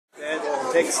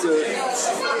Texte.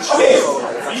 Okay,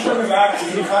 wie schon gesagt,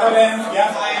 die PaderBand, wir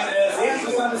haben ein sehr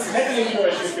interessantes Medley für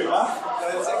euch mitgebracht.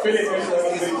 Philipp möchte was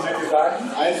über die Medley sagen.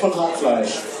 Ein von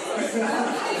Hackfleisch.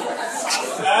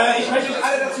 Ich möchte euch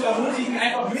alle dazu ermutigen,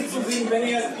 einfach mitzusingen, wenn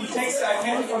ihr die Texte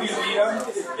erkennt von diesen Liedern.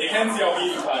 Ihr kennt sie auf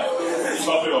jeden Fall. Ich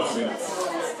hoffe doch zumindest.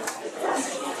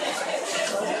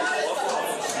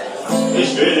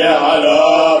 Ich will der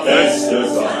Allerbeste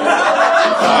sein,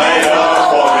 keiner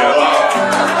vor mir war.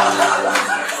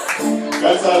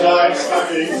 Ganz allein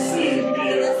stand ich neben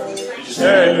mir, ich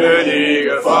stelle die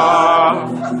Gefahr.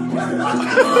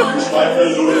 Ich schreibe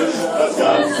durch das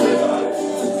ganze Land,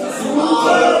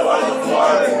 suche meine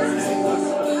Freunde.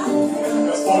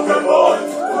 Das Pokémon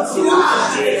dazu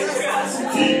steht,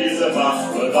 diese Macht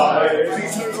bereit.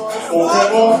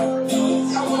 Pokémon,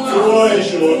 nur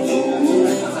ich und du.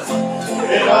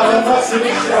 In allem, was ich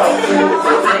auch will,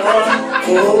 Pokémon,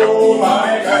 oh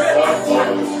mein Gott,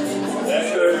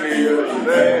 rette mir die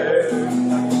Welt.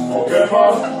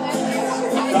 Pokémon,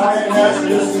 dein Herz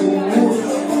ist gut,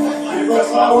 wir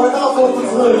vertrauen auf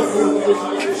unsere Flut.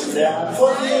 Stern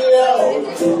von dir und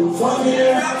du von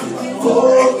mir,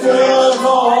 Pokémon,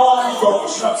 komm,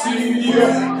 schnapp sie dir,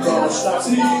 komm, schnapp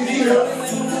sie dir.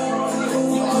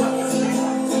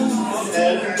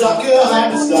 Heldendock,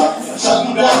 Geheimnisdock,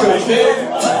 Schattendock, ich will,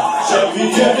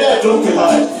 Champion der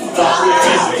Dunkelheit, nach mir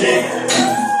diese King.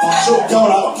 Schon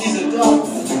down auf diese Dock,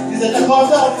 dieser Dock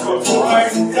kommt ab, so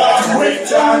ein Darkwing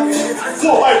Duck,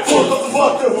 so ein Fuß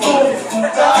auf dem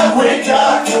Darkwing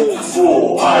Duck, so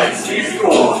ein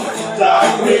Risiko,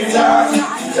 Darkwing Duck,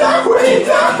 Darkwing,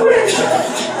 Darkwing Duck.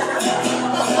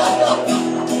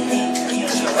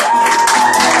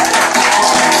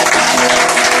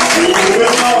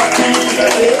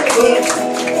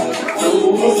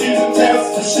 Du musst diesen Test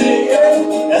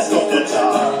bestehen, es kommt der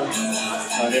Tag,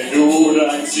 an dem du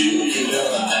dein Ziel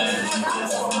erreichst.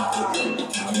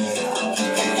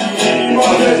 Die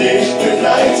Wolle dich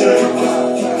begleiten,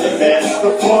 der beste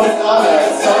Freund aller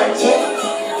Zeiten.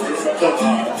 Du kannst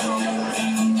dabei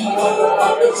alle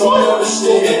Abenteuer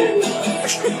bestehen.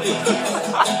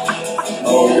 Oh,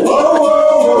 oh, oh,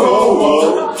 oh, oh,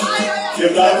 oh. Wir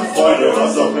bleiben Freunde,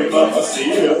 was auch immer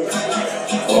passiert.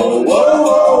 Oh, oh,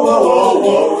 oh, oh, oh,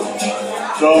 oh.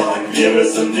 Doch wir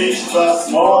wissen nicht, was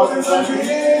morgen sein wird.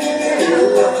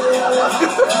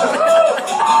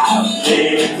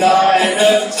 Leb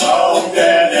deinen Traum,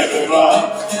 der Nebel war.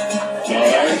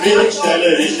 Dein Weg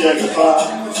stelle dich der Gefahr.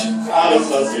 Alles,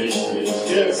 was wichtig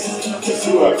ist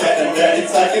zu erkennen, wer die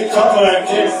Zeit gekommen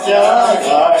ist. Ja,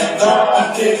 rein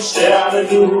nach den Sternen,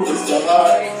 du bist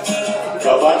dabei.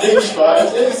 Glaub an dich,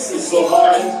 bald ist es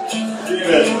soweit. Wir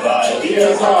werden bei dir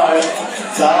sein.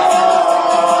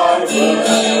 Sei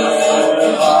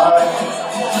bereit.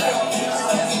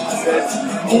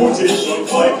 Mutig und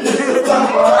freundlich und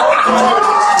dankbar.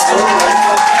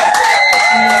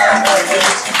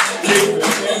 Leben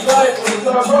in Zeit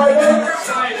unserer Freude.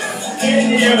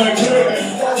 In ihre Glück.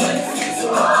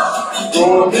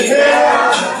 Und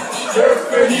her,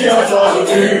 hüpfe hier dort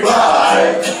überall.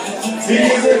 Sie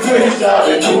sind nicht da,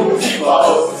 wenn du sie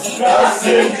brauchst. Das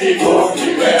sind die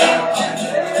Gummibär.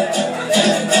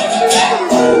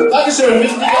 Dankeschön, wir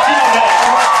sind die Gummibär.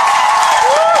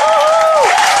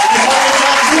 Ich habe jetzt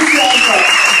einen guten Anfang.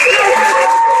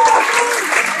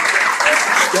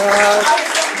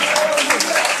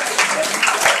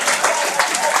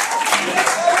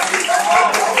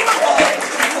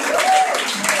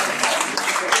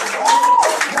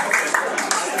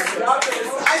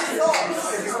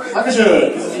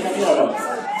 Dankeschön.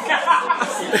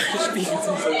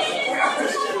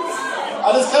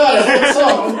 Alles klar, der nächste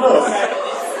Song. Und los.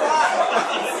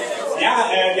 Ja,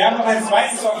 wir haben noch einen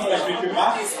zweiten Song für euch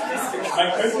mitgebracht. Man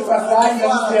könnte fast sagen,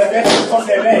 das ist der beste Song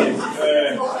der Welt.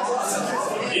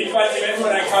 Jedenfalls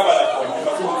eventuell ein Cover davon. Wir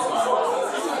versuchen es mal.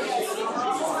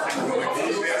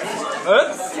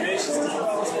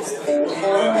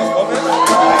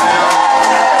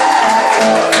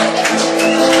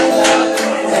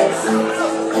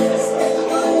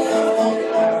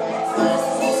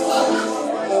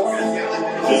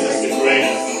 This is the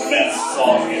greatest and best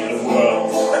song in the world.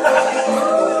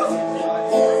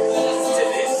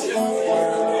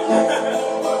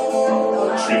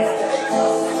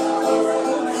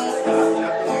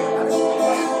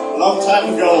 A long time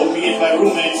ago, me and my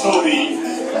roommate Toby,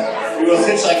 we were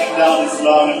hitchhiking down this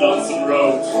long and lonesome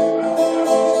road.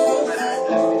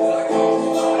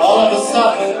 All of a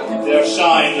sudden, there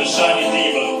shined a shiny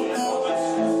demon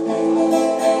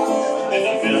in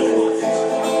the middle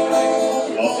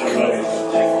of the road.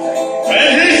 And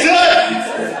he said,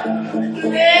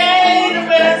 "Hey, the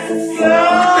best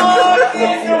song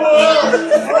in the world,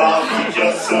 from just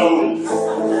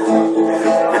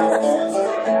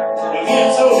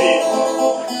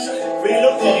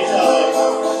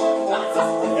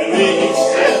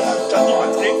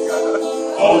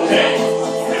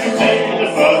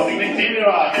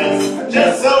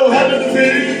so happened to be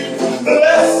the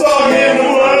best song in the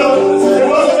world. It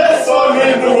was the best song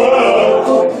in the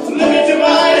world. Look into my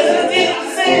eyes and I didn't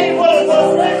see what it was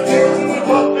like.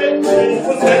 What made me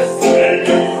was destiny.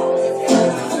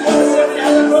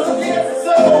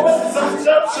 So with the sun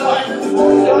shine.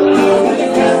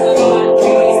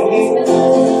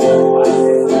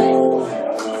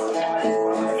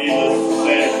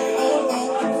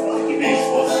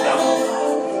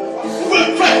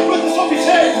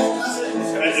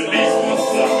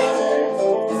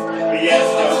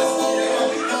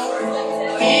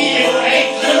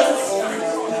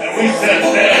 We said,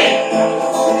 hey,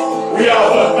 we are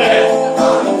the best.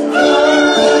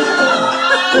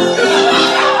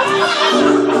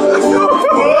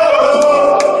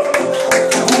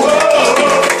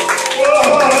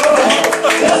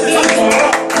 This is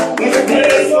the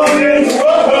greatest song in the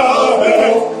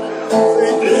world.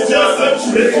 It's just a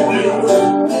trick to do.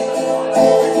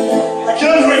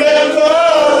 Because remember,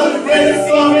 the greatest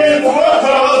song in the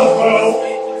world.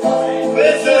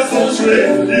 It's just a trick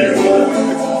to do.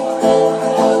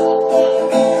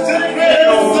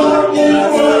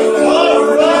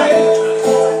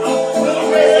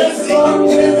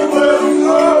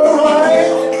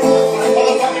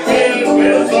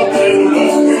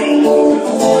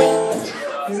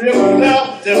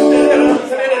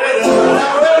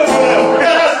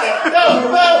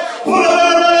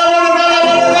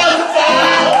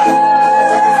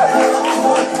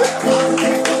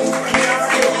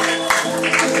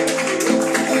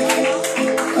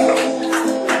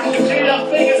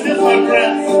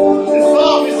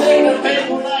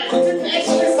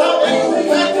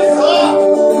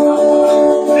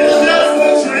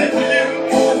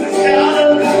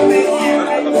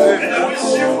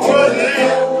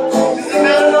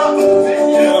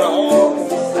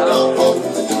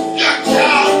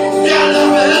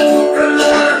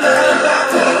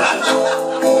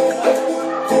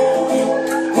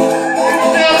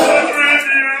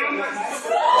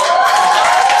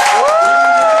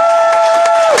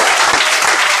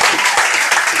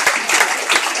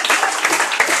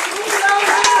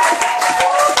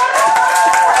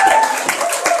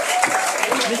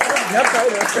 Ich hab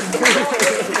keine.